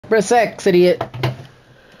Press X, idiot.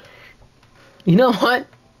 You know what?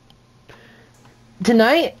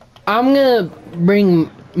 Tonight, I'm gonna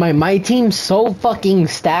bring my team so fucking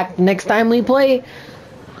stacked next time we play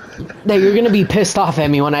that you're gonna be pissed off at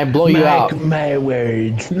me when I blow you out. Mark my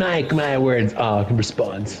words. Mark my words. Oh,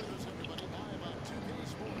 response.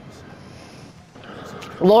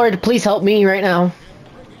 Lord, please help me right now.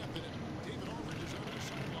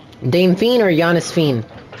 Dame Fiend or Giannis Fiend?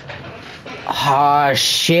 Ah,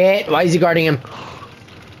 shit. Why is he guarding him?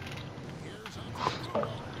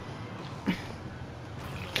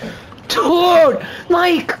 Dude!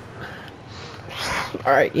 Mike!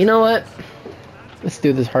 Alright, you know what? Let's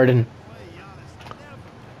do this, Harden.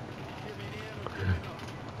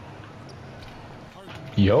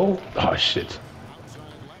 Yo? Oh, shit.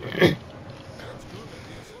 And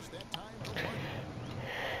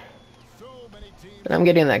I'm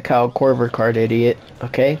getting that Kyle Korver card, idiot.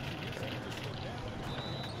 Okay?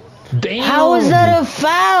 Damn! How is that a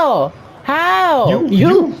foul? How?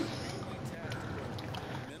 You?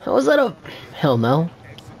 How is that a... Hell no.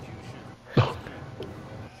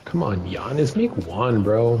 Come on, Giannis, make one,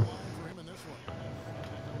 bro.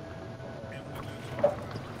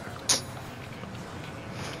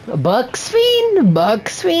 Bucks Fiend?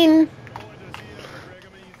 Bucks Fiend?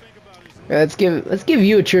 Let's give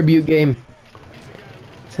you a tribute game.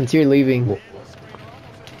 Since you're leaving.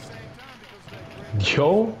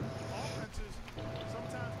 Yo?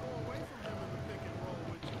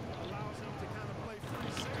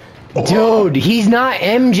 Dude, he's not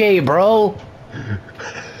MJ, bro.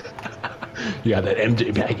 You got that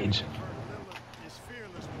MJ package.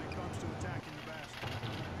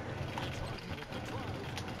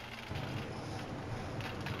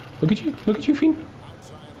 Look at you, Fiend.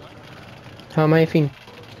 How am I, Fiend?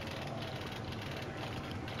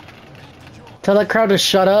 Tell that crowd to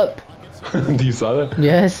shut up. Do you saw that?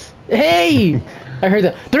 Yes. Hey! I heard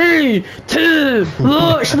that. 3, 2,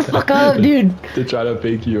 oh, shut the fuck up, dude. To try to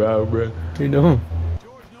fake you out, bro. You know.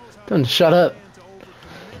 Don't shut up.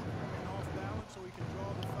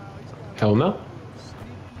 Hell no.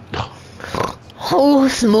 Oh,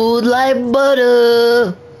 smooth like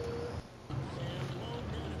butter.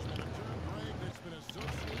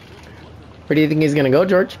 Where do you think he's gonna go,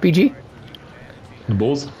 George? PG? The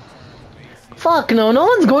Bulls? Fuck no, no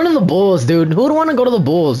one's going to the Bulls, dude. Who would want to go to the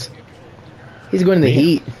Bulls? He's going to the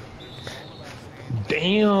Heat.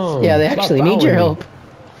 Damn. Yeah, they actually need your me. help.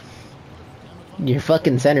 Your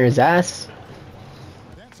fucking center is ass.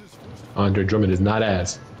 Andre Drummond is not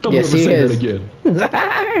ass. Yes, he is. Again.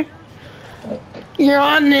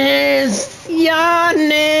 Giannis!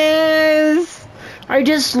 Giannis! I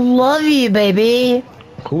just love you, baby.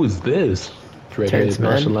 Who is this? Terrence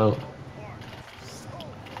Mann. Nonchalant.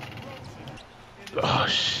 Oh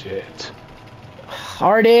shit.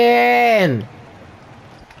 Harden!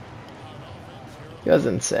 He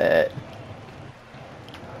wasn't set.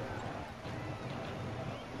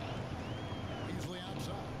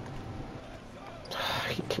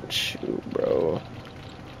 He can shoot, bro.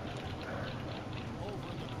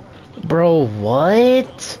 Bro,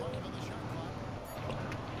 what?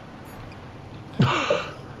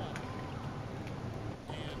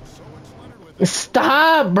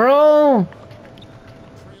 Stop, bro!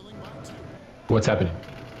 What's happening?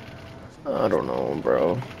 I don't know,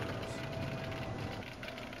 bro.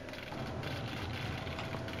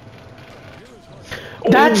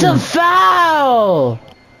 That's a foul!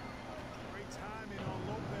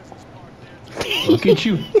 Look at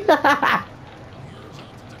you.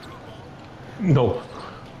 No.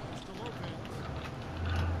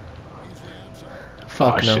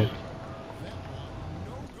 Fuck Oh, no. shit.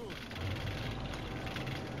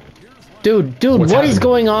 Dude, What's what is happening?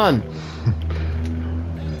 going on?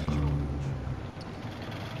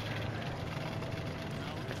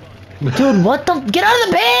 Dude, what the? Get out of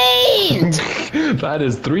the paint! That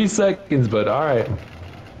is 3 seconds, but alright.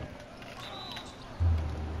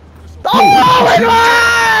 Oh my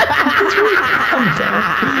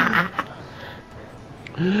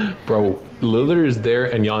god! Bro, Lillard is there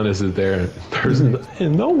and Giannis is there. There's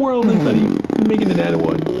in no world is that you making an and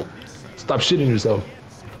one. Stop shitting yourself.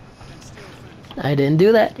 I didn't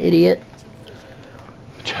do that, idiot.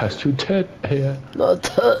 Just you ted. Yeah.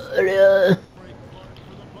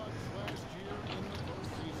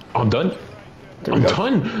 I'm done. I'm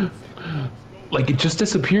done. Like it just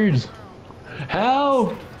disappeared.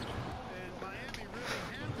 Help!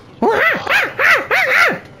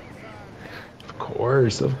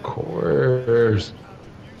 Of course.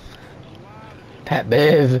 Pat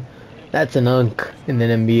Bev. That's an unk in the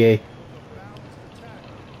NBA.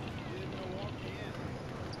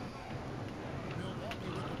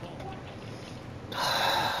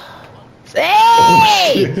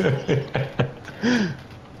 Hey!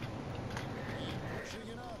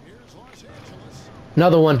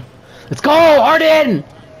 Another one. Let's go, Harden!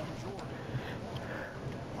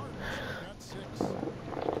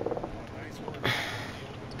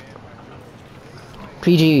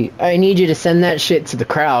 PG, I need you to send that shit to the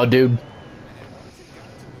crowd, dude.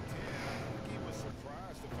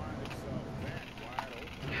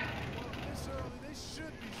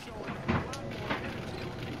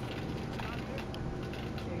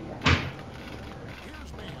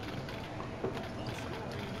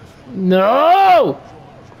 No!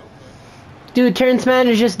 Dude, Terrence Mann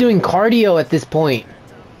is just doing cardio at this point.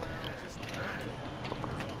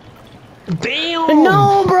 Damn!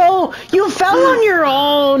 No, bro! You fell on your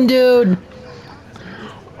own, dude!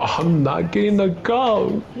 I'm not getting the call.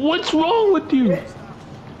 What's wrong with you?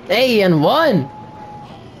 Hey, and one!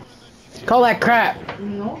 Call that crap.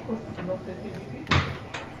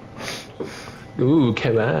 Ooh,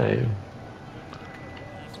 come on.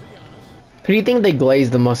 Who do you think they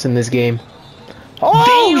glazed the most in this game? Oh,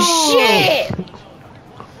 Damn! shit!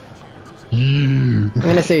 I'm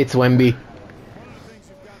gonna say it's Wemby.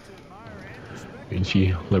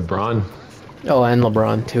 Vinci, LeBron. Oh, and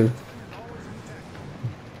LeBron, too.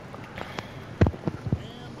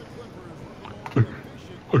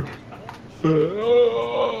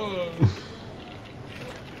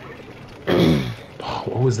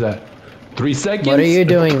 What was that? 3 seconds? What are you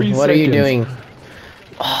doing? 3 What are you seconds. doing?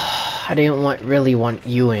 Oh, I didn't really want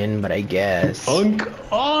you in, but I guess. Unk!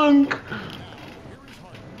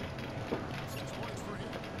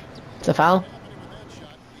 It's a foul?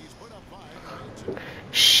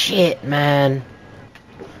 Shit, man.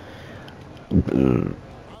 Dude,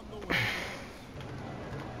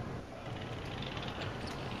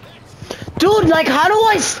 like, how do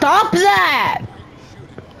I stop that?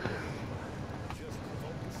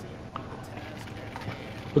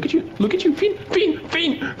 Look at you, Fiend!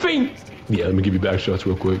 Yeah, let me give you back shots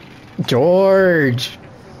real quick. George.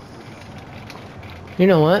 You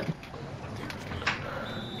know what?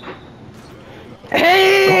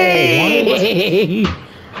 Hey!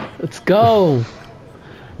 Let's go.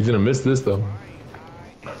 He's gonna miss this though.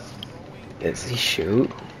 Does he shoot?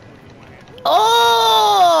 Oh!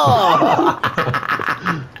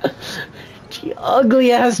 Gee,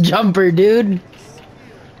 ugly ass jumper, dude.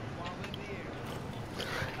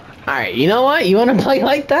 Alright, you know what? You wanna play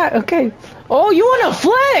like that? Okay. Oh, you wanna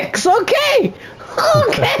flex? Okay!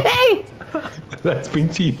 Okay! That's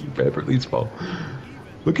Vinci Beverly's fault.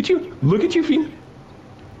 Look at you, Fiend.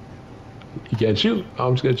 You can't shoot.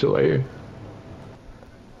 I'm just gonna chill right here.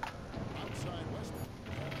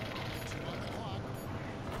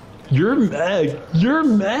 You're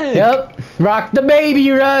mad. Yep. Rock the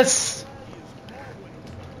baby, Russ.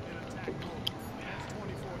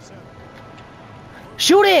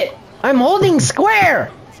 Shoot it! I'm holding square!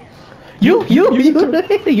 You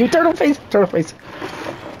turtle face.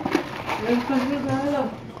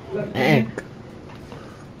 Heck.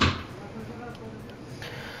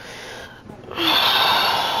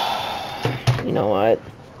 You know what?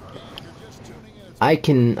 I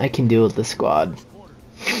can deal with the squad.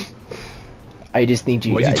 I just need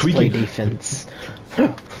you Why is he guys to play tweaking? defense.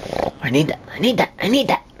 I need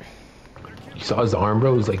that. You saw his arm,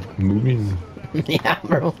 bro? It was like moving. Yeah,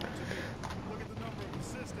 bro.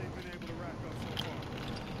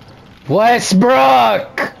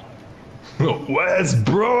 Westbrook!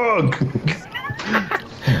 Westbrook!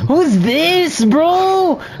 Who's this,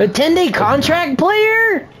 bro? A 10-day contract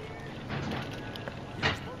player?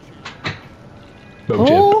 No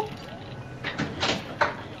Who? chip.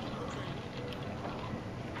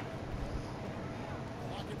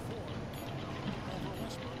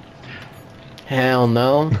 Hell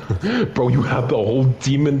no. Bro, you have the whole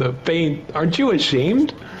team in the paint. Aren't you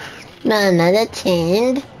ashamed? No, not a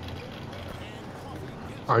chained.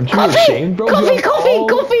 Aren't you ashamed, bro? You have all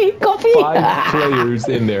Coffee! 5 players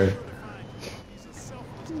in there.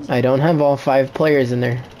 I don't have all 5 players in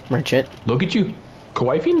there, Merchant. Look at you.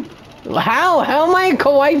 Kawhi Fiend? How? How am I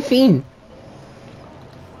Kawhi Fiend?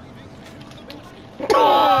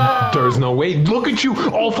 There's no way. Look at you.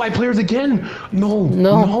 All 5 players again.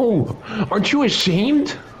 No. Aren't you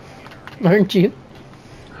ashamed? Aren't you?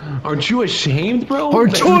 Aren't you ashamed, bro?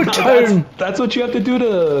 Aren't you ashamed? That's what you have to do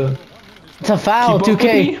to It's a foul, keep up with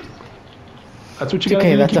 2K. me? That's what you gotta 2K,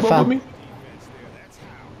 do to that's keep a up foul. with me?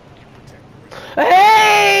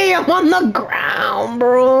 Hey! I'm on the ground,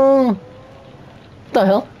 bro! What the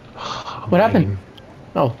hell? What happened?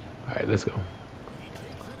 Oh. Alright, let's go.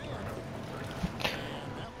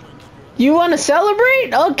 You wanna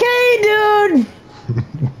celebrate? Okay, dude!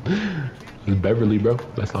 It's Beverly, bro.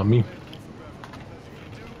 That's not me.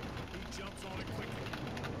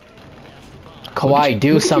 Kawhi,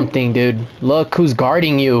 do something, dude. Look who's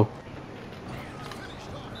guarding you.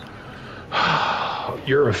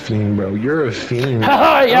 You're a fiend, bro. You're a fiend.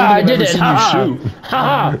 Haha, yeah, I did it. Haha.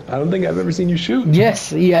 I don't think I've ever seen you shoot.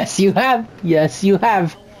 Yes, yes, you have. Yes, you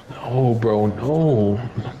have. No, bro, no.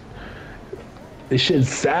 This shit's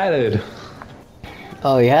sad.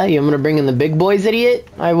 Oh yeah, you want me to bring in the big boys, idiot?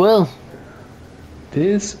 I will.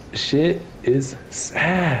 This shit is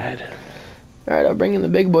sad. All right, I'll bring in the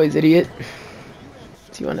big boys, idiot.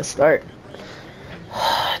 Do you want to start?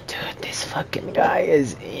 Dude, this fucking guy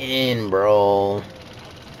is in, bro.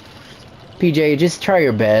 PJ, just try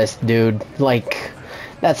your best, dude. Like,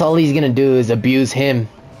 that's all he's gonna do is abuse him.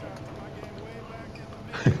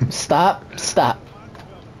 Stop.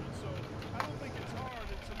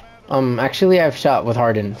 Actually, I've shot with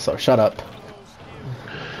Harden, so shut up.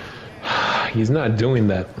 He's not doing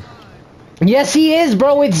that. Yes, he is,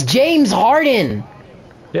 bro. It's James Harden.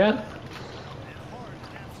 Yeah?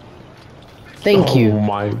 Thank you. Oh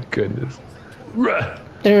my goodness.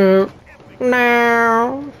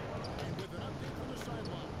 No.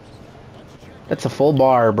 That's a full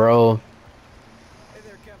bar, bro.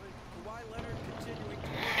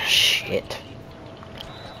 Shit.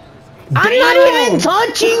 I'm not even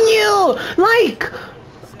touching you! Like...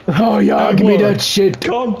 Oh yeah, give me that shit.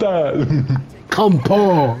 Count that.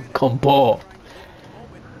 Compo.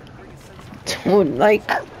 Dude, like...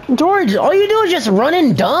 George, all you do is just run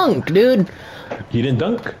and dunk, dude. He didn't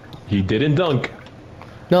dunk. He didn't dunk.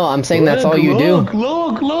 No, I'm saying that's all you do.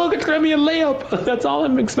 Look, it's gonna be a layup. That's all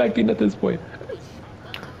I'm expecting at this point.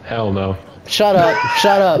 Hell no. Shut up,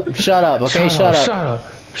 okay, shut up.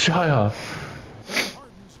 Shut up.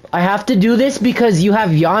 I have to do this because you have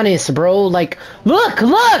Giannis, bro. Like, look!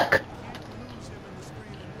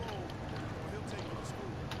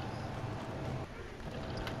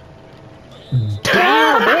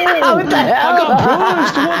 Damn, what the hell? I got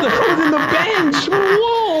pushed while I was in the bench.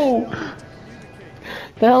 Whoa.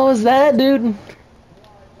 The hell was that, dude?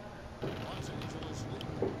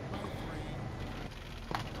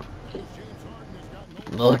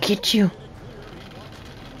 Look at you.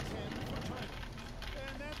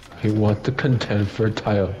 He wants to contend for a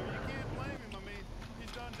title.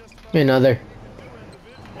 Another.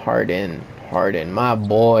 Harden, my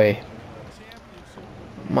boy.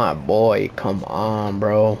 My boy, come on,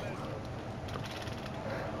 bro.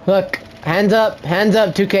 Look, hands up,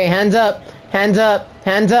 2K, hands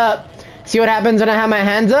up. See what happens when I have my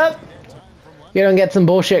hands up? You don't get some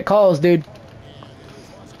bullshit calls, dude.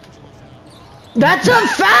 That's a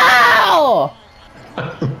foul!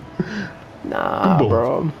 Nah,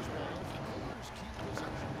 bro.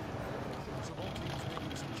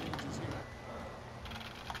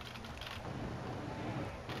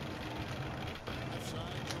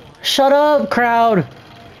 Shut up, crowd.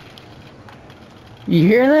 You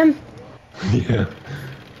hear them? Yeah.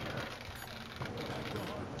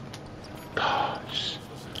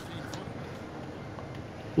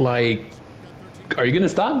 Like, are you gonna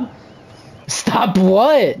stop? Stop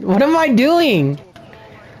what? What am I doing?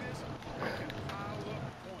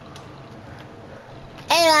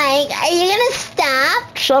 Hey, like, are you gonna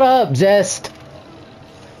stop? Shut up, Zest.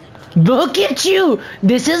 Look at you!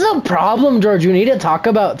 This is a problem, George, we need to talk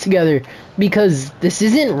about together. Because this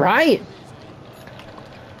isn't right.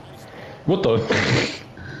 What the?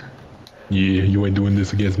 Yeah, you ain't doing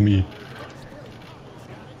this against me.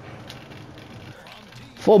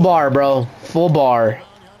 Full bar, bro. Full bar.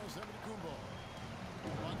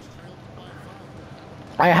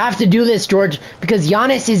 I have to do this, George, because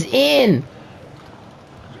Giannis is in.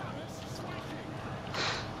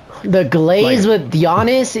 The glaze with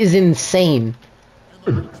Giannis is insane.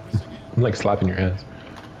 I'm like slapping your hands.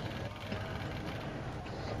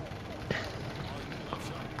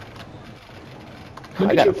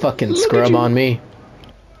 I got a fucking scrub on me.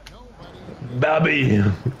 Babby.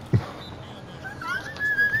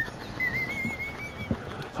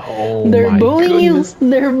 Oh, They're bullying goodness. you.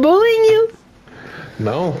 They're bullying you.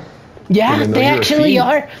 No. Yeah, they actually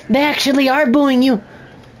are. They actually are bullying you.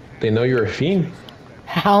 They know you're a fiend.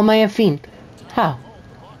 How am I a fiend? How?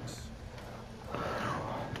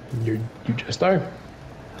 You just are.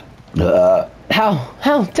 How?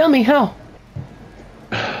 How? Tell me how.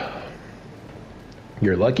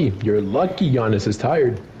 You're lucky. You're lucky Giannis is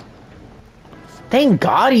tired. Thank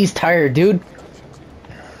God he's tired, dude.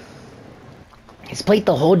 He's played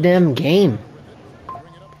the whole damn game.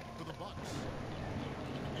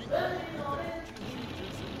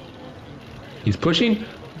 He's pushing?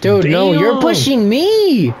 Dude, Damn. no, you're pushing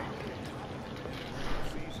me.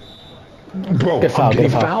 Bro, Good foul, I'm getting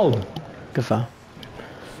good foul. fouled. Good foul.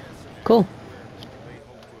 Cool.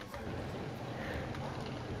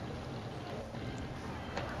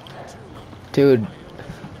 Dude,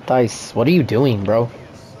 Dice, what are you doing, bro?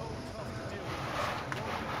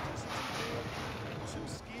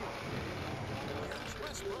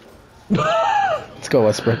 Let's go,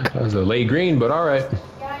 Westbrook. That was a late green, but all right.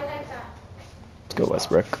 Yeah, I like that. Let's go,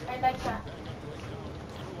 Westbrook. I like that.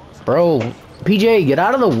 Bro, PJ, get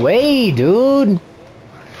out of the way, dude.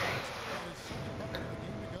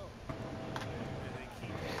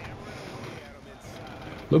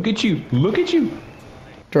 Look at you. Look at you.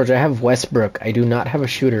 George, I have Westbrook. I do not have a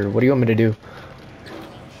shooter. What do you want me to do?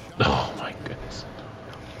 Oh my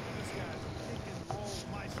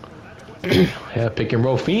goodness. Yeah, pick and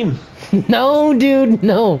roll fiend. No, dude,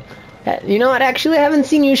 no. You know what? Actually, I haven't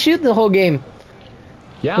seen you shoot the whole game.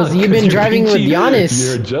 Yeah, 'Cause you've been you're driving with cheating. Giannis.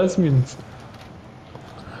 Your adjustments.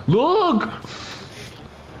 Look.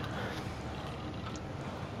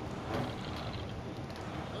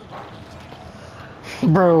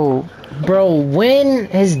 Bro, when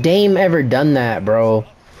has Dame ever done that, bro?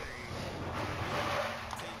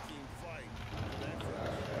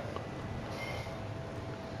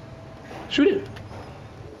 Shoot it.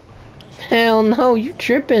 Hell no, you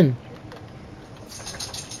tripping.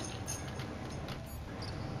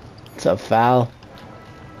 It's a foul.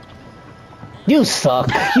 You suck.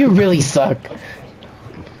 You really suck.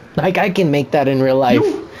 Like, I can make that in real life.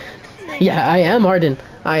 Yeah, I am Harden.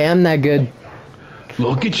 I am that good.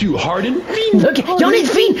 Look at you, Harden. Look at Giannis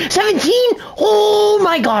Fiend, 17. Oh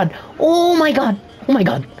my god. Oh my god. Oh my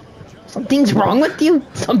god. Something's wrong with you.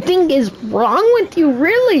 Something is wrong with you,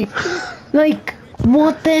 really. Like,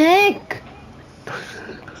 what the heck?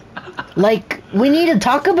 Like, we need to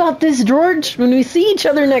talk about this, George, when we see each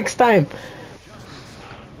other next time.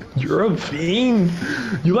 You're a fiend.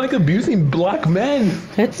 You like abusing black men.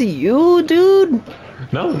 That's you, dude.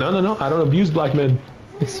 No. I don't abuse black men.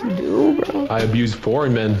 Yes, you do, bro. I abuse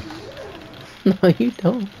foreign men. No, you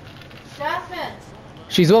don't. Jasmine,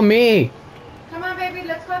 She's with me. come on, baby,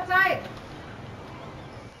 let's go outside.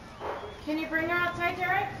 Can you bring her outside,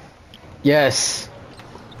 Derek? Yes.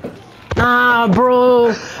 Nah,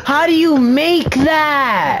 bro. How do you make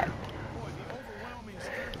that?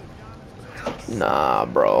 Nah,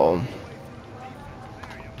 bro.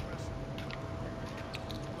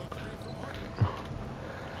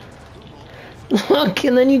 Look,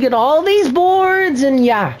 and then you get all these boards, and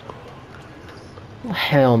yeah.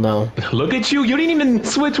 Hell no. Look at you. You didn't even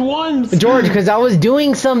switch once. George, because I was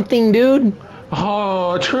doing something, dude.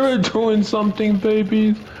 Oh, try doing something,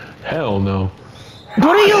 baby. Hell no.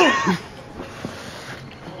 What are you...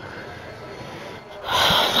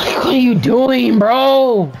 Like, what are you doing,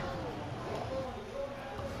 bro?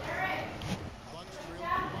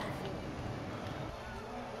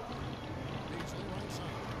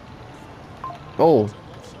 Oh.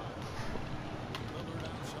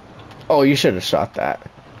 Oh, you should have shot that.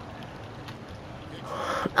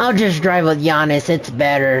 I'll just drive with Giannis, it's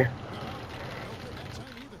better.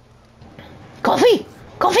 Coffee!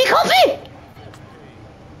 Coffee, coffee!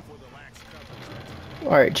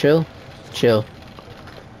 Alright, chill. Chill.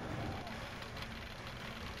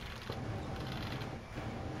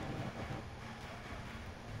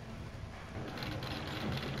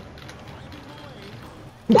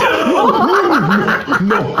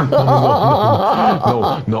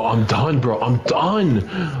 No, I'm done, bro. I'm done.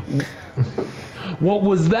 What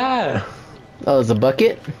was that? That was a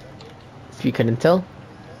bucket. If you couldn't tell.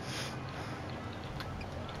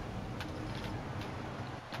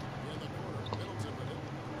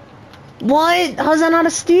 What? How's that not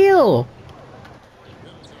a steal?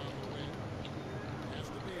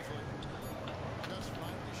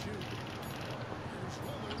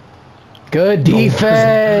 Good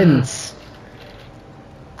defense.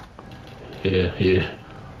 Yeah.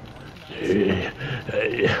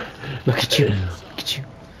 Look at you. Look at you.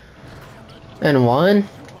 And one.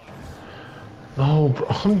 Oh, bro,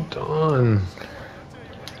 I'm done.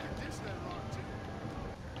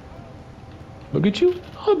 Look at you.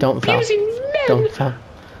 Oh, Don't foul. Don't foul.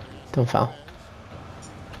 Don't foul.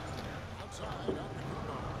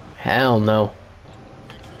 Hell no.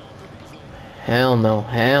 Hell no.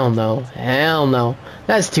 Hell no. Hell no.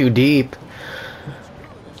 That's too deep.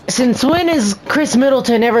 Since when has Chris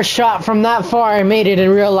Middleton ever shot from that far and made it in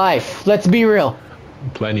real life? Let's be real.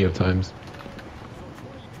 Plenty of times.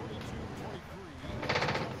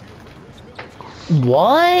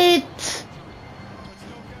 What?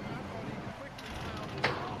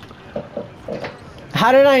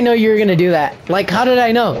 How did I know you were gonna do that? Like, how did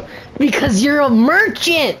I know? Because you're a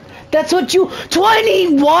merchant! That's what you...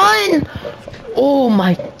 21?! Oh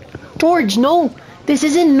my... George, no! This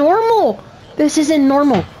isn't normal! This isn't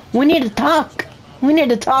normal! We need to talk! We need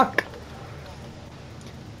to talk!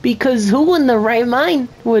 Because who in the right mind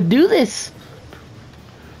would do this?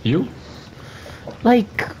 You?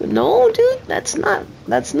 Like, no, dude, that's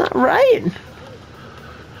not right.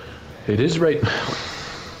 It is right.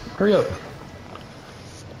 Hurry up.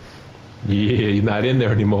 Yeah, he's not in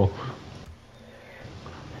there anymore.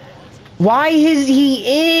 Why is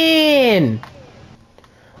he in?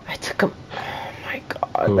 I took him. Oh my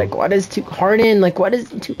god! Who? Like, why does Harden? Like, why does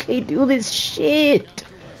 2K do this shit?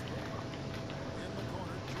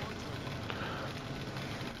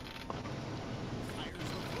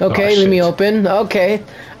 Okay, leave me shit. open. Okay,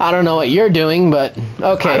 I don't know what you're doing, but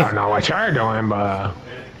okay. I don't know what you're doing, but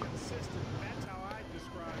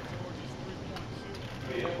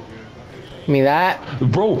Give me that.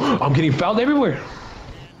 bro, I'm getting fouled everywhere.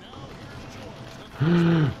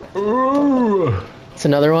 Ooh. It's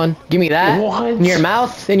another one. Give me that. What? In your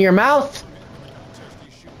mouth. In your mouth.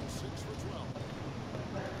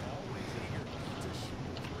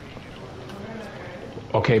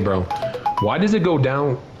 Okay, bro. Why does it go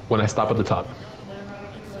down when I stop at the top?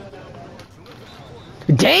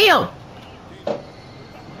 Damn.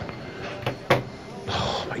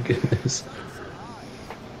 Oh my goodness.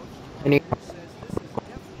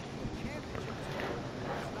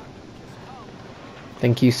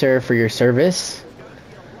 Thank you, sir, for your service.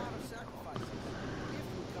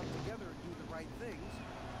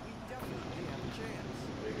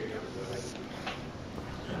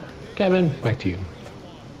 Kevin, back to you.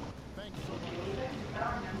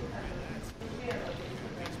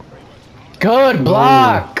 Good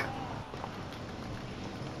block.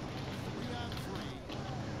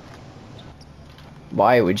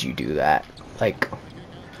 Why would you do that? Like,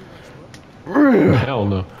 Hell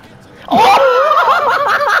no.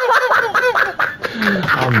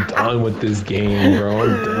 I'm done with this game, bro.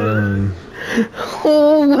 I'm done.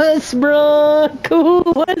 oh, Westbrook.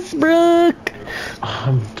 Oh, Westbrook.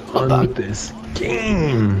 I'm done with this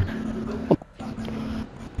game.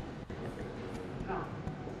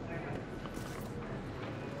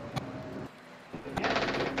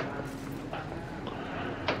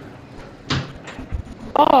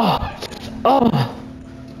 Oh. Oh.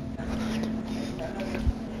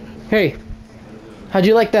 Hey. How'd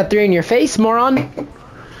you like that three in your face, moron?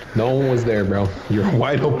 No one was there, bro. You're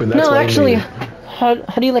wide open. That's No, why actually, I made it.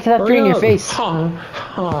 how do you like that three in your face? Huh.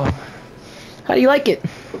 Huh. How do you like it?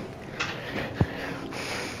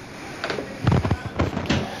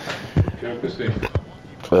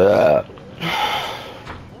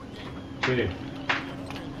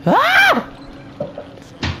 Ah!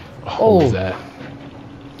 What was that?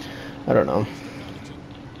 I don't know.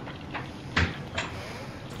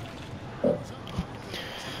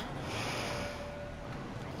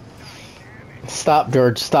 Stop,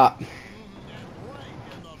 George, stop.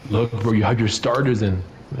 Look, bro, you have your starters in.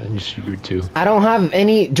 And you shoot your two. I don't have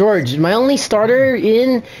any... George, my only starter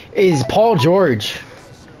in is Paul George.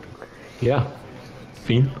 Yeah.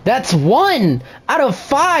 Fiend. That's 1 out of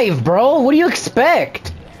 5, bro. What do you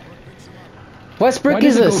expect? Westbrook Why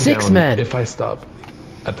does is it a go 6 down man. if I stop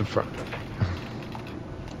at the front?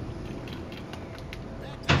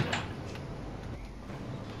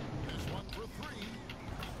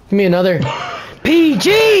 Give me another.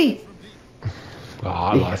 PG! Oh,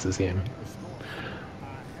 I lost this game.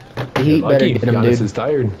 The Heat better Lucky, get him, Giannis dude. is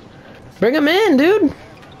tired. Bring him in, dude.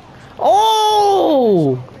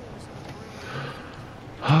 Oh!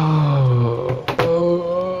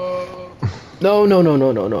 No, no, no,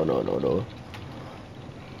 no, no, no, no, no, no.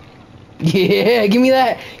 Yeah, give me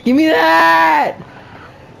that. Give me that.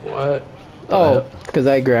 What? Oh, because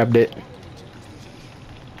I grabbed it.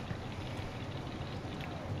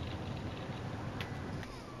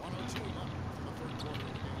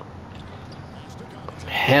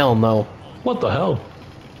 Hell no. What the hell?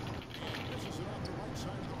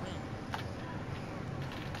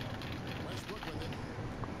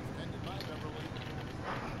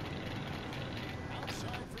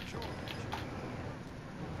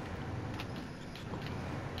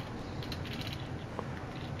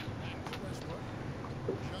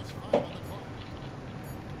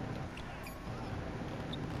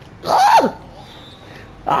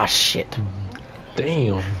 Ah, shit.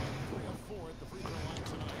 Damn.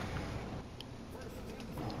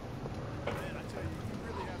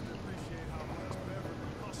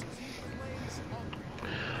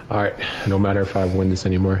 Alright, no matter if I win this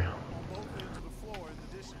anymore.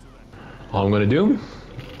 All I'm gonna do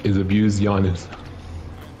is abuse Giannis.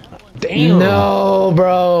 Damn! No,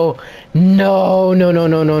 bro. No, no, no,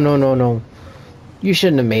 no, no, no, no, no. You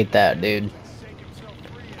shouldn't have made that, dude.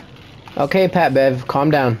 Okay, Pat Bev,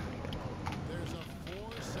 calm down.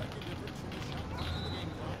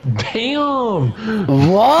 Damn!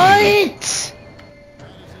 What?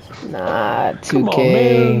 Nah, 2K. Come on,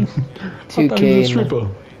 man. I thought he was a 2K. stripper.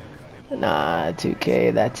 Nah,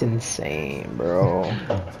 2K. That's insane, bro.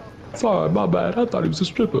 Sorry, my bad. I thought he was a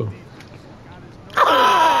stripper. Should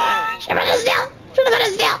have been a steal. Should have been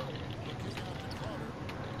a steal.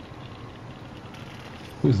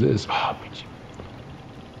 Who's this? Ah, bitch.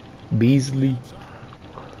 Beasley.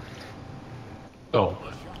 Oh.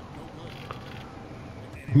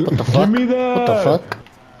 What the fuck? Give me that. What the fuck?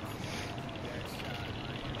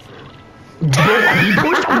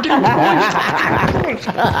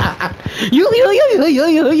 You.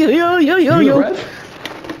 You the ref?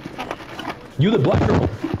 You the black girl?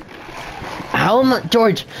 How am I,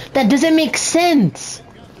 George? That doesn't make sense.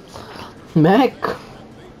 Mac.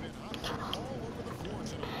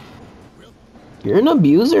 You're an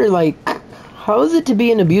abuser? Like, how is it to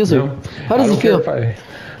be an abuser? No, How does I it don't care feel? if I Like,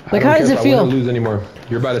 don't how does care it if I feel? win or lose anymore.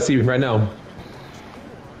 You're about to see me right now.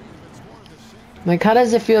 Like, how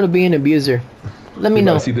does it feel to be an abuser? Let me You're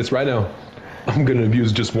know. about to see this right now. I'm gonna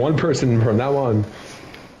abuse just one person from now on.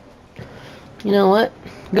 You know what?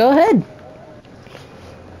 Go ahead.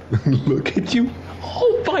 Look at you.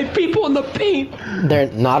 All 5 people in the paint.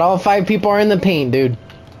 They're not all 5 people are in the paint, dude.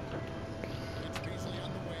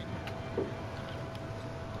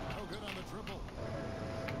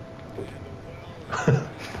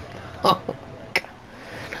 Oh, God.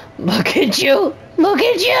 Look at you! Look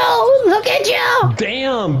at you! Look at you!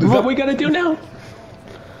 Damn. Is that what we gotta do now?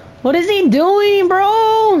 What is he doing,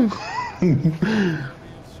 bro?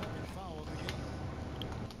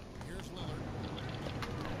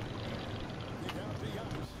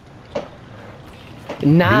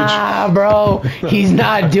 Nah, bro. He's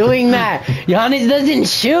not doing that. Giannis doesn't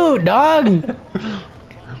shoot, dog.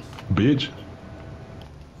 Bitch.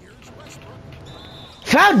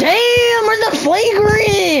 Foul, damn, where's the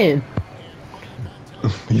flagrant?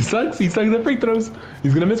 He sucks. He sucks at free throws.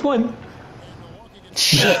 He's gonna miss one.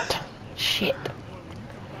 Shit. Shit.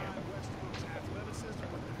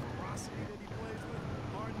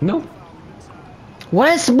 No.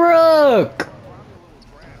 Westbrook.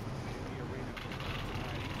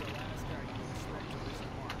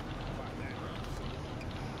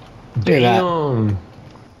 Damn.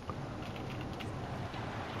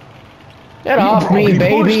 Get off me,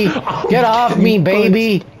 baby. Get off me,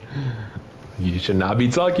 baby. You should not be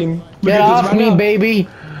talking. Look Get at this off right me, now. baby.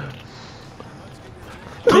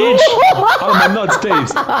 Bitch. Out of my nuts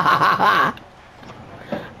taste.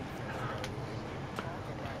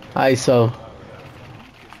 ISO.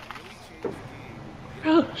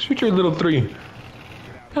 Yeah, shoot your little 3.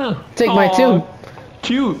 Yeah. Take my Aw, 2.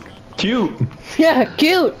 Cute. Cute. Yeah,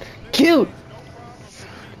 cute. Cute.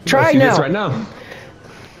 Try Let's see now. this right now.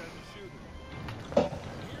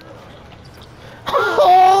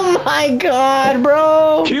 Oh my god,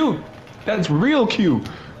 bro. Cute. That's real cute.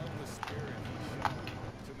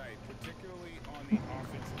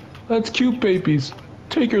 That's cute, babies.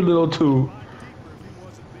 Take your little 2.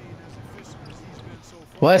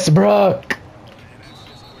 Westbrook.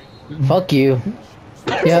 Fuck you.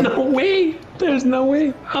 There's Yep. no way. There's no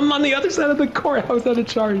way. I'm on the other side of the court. How is that a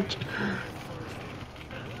charge?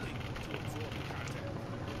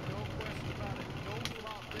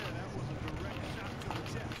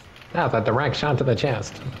 That's a direct shot to the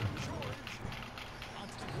chest.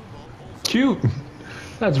 Cute.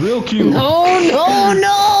 That's real cute. No, no,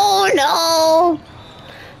 no, no.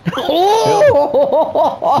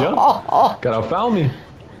 Oh. Yeah. Gotta foul me.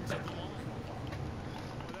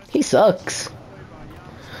 He sucks.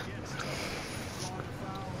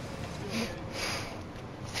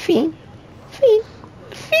 Fiend. Fiend.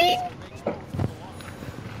 Fiend.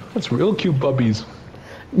 That's real cute bubbies.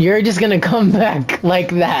 You're just gonna come back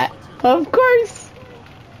like that. Of course.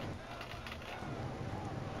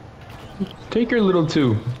 Take your little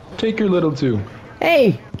 2. Take your little 2.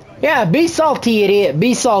 Hey. Yeah, be salty, idiot.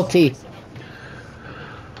 Be salty.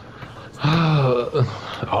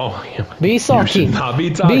 Oh, yeah. Be salty. You should not be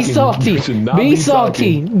talking. Be salty. You should not Be be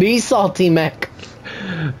salty. talking. Be salty, Mac.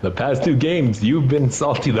 The past 2 games, you've been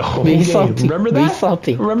salty the whole Be game. salty. Remember that? Be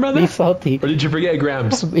salty. Remember that? Be salty. Or did you forget,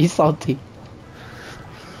 Grams? Be salty.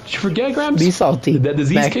 Did you forget, Grams? Be salty. Did that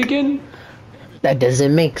disease Mac. kick in? That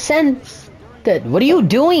doesn't make sense. What are you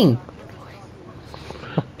doing?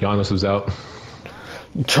 Giannis was out.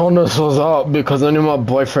 Jonas was out because I knew my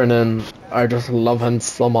boyfriend and I just love him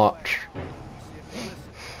so much.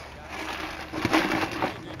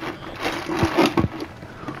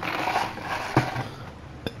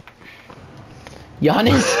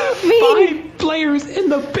 Giannis, 5 players in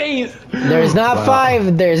the paint. there's not Wow.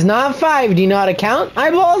 5. There's not 5. Do you know how to count?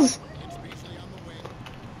 Eyeballs?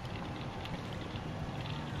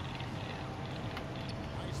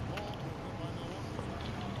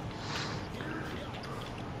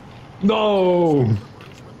 No.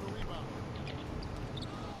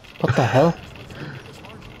 What the hell?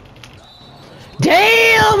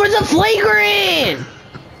 Damn, where's the flagrant?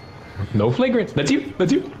 No flagrant. That's you.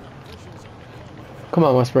 That's you. Come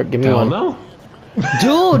on, Westbrook, give me Hell one. no.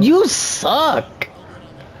 Dude, you suck.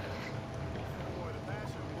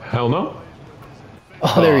 Hell no.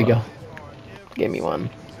 Oh, there you go. Give me one.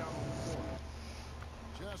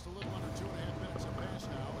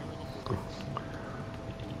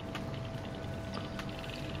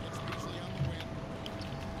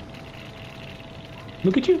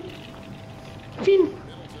 Look at you. Finn.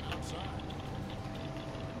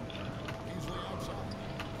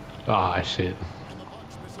 Ah, shit.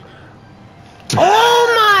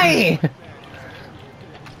 Oh my!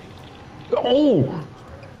 Oh!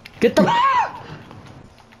 Get the.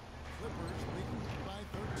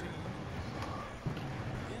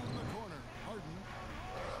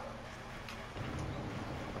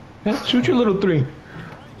 Yeah, shoot your little three.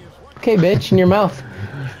 Okay, bitch, in your mouth.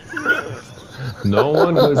 No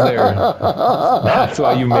one was there. That's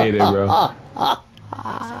why you made it, bro.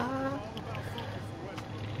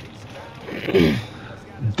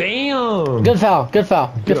 Damn! Good foul, good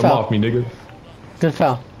foul, Get good him foul. off me, nigga. Good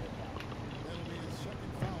foul.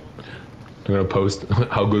 I'm gonna post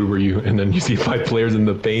how good were you, and then you see 5 players in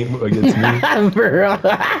the paint against me. Bro.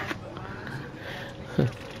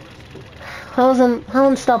 How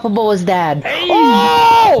unstoppable was Dad? Hey!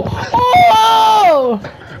 Oh! Oh!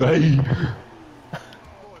 Hey!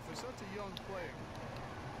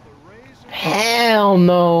 Hell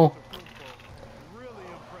no.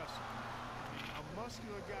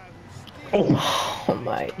 Oh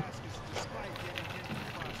my.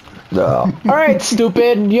 No. Alright,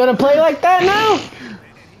 stupid. You wanna play like that now?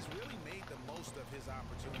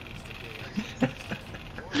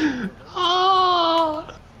 Oh!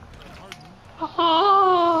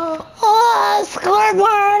 Oh! Oh!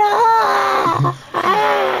 Scoreboard!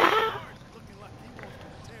 Oh!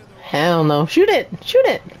 Hell no. Shoot it! Shoot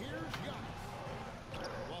it!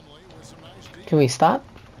 Can we stop?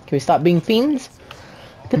 Can we stop being fiends?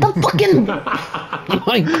 Get the fucking...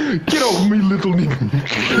 Like... Get off me, little nigga.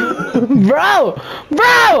 Bro!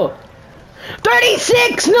 Bro!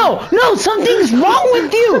 36! No! No! Something's wrong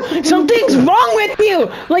with you! Something's wrong with you!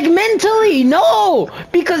 Like, mentally! No!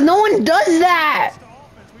 Because no one does that!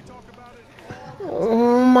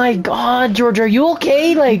 Oh my god, George, are you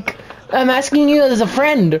okay? Like, I'm asking you as a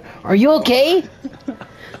friend. Are you okay?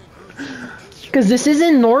 Because this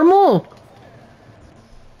isn't normal.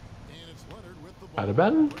 Out of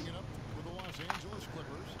bed?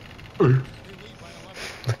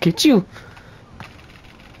 Look at you.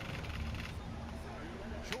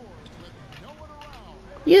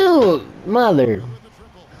 You mother.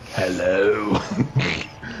 Hello.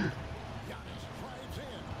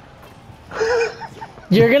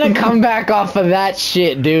 You're gonna come back off of that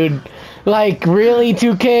shit, dude. Like, really,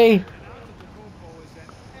 2K?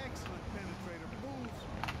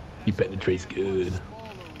 He penetrates good.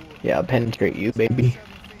 Yeah, I'll penetrate you, baby.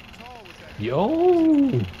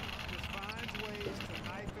 Yo.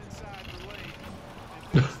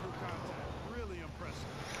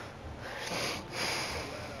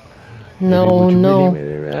 No, no.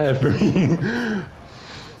 Really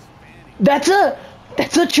That's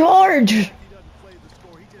a charge.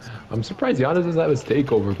 I'm surprised Giannis doesn't have his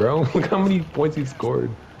takeover, bro. Look how many points he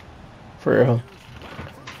scored. For real.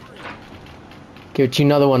 Get you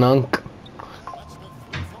another one, Unk.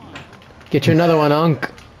 Get you another one, Unk.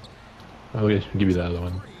 I'll give you the other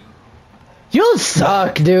one. You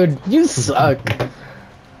suck, dude. You suck.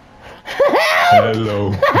 Help!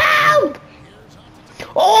 Hello. Help!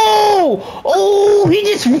 Oh! Oh! He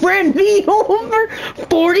just ran me over.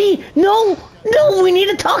 40? No! No! We need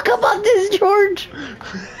to talk about this, George.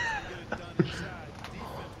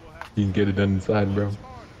 You can get it done inside, bro.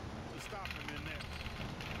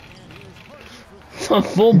 It's a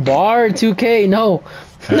full bar, 2K. No.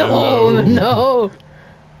 Hello. No, no.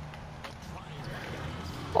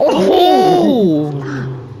 Oh!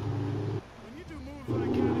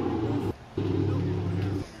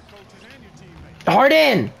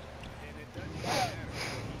 Harden!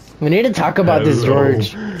 We need to talk about this,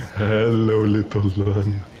 George. Hello, little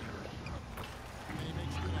one.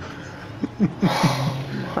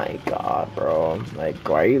 My god, bro. Like,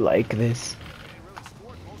 why are you like this?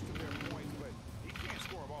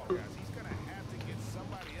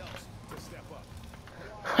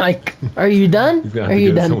 Like, are you done? He's gonna Are have to you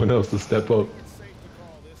get done? someone else to step up.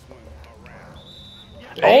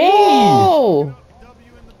 Oh!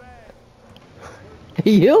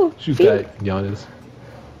 You? Shoot that, Giannis.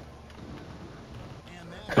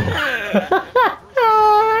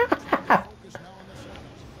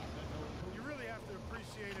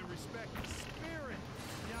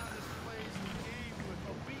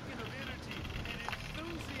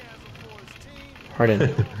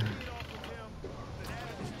 Harden.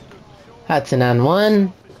 That's an and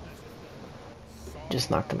one. Just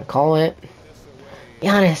not gonna call it.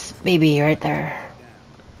 Giannis, baby, right there.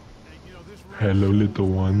 Hello, little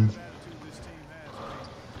ones.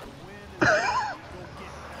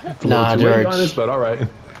 Nah, George. Honest, but all right.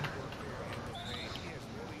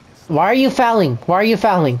 Why are you fouling? Why are you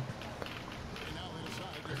fouling?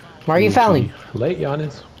 Why are you fouling? Late,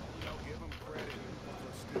 Giannis.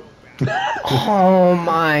 Oh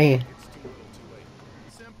my.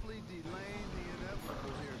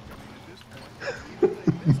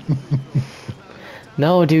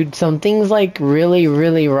 No, dude, something's like really,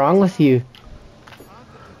 really wrong with you.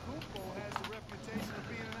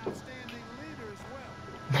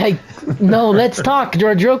 Like, no, let's talk,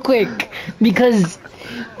 George, real quick. Because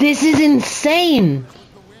this is insane.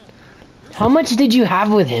 How much did you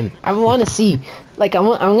have with him? I want to see. Like, I'm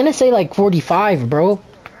gonna say like 45, bro.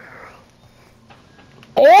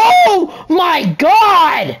 Oh my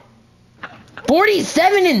god!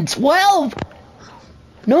 47 and 12?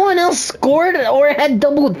 No one else scored or had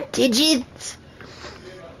double digits?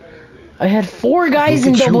 I had 4 guys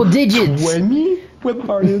in double digits. 20 with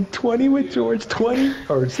Harden, 20 with George, 20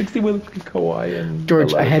 or 60 with Kawhi and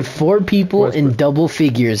George, I had 4 people in double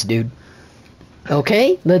figures, dude.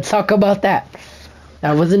 Okay? Let's talk about that.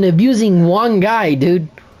 I wasn't abusing one guy, dude.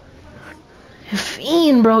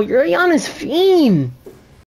 Fiend, bro. You're a Giannis fiend.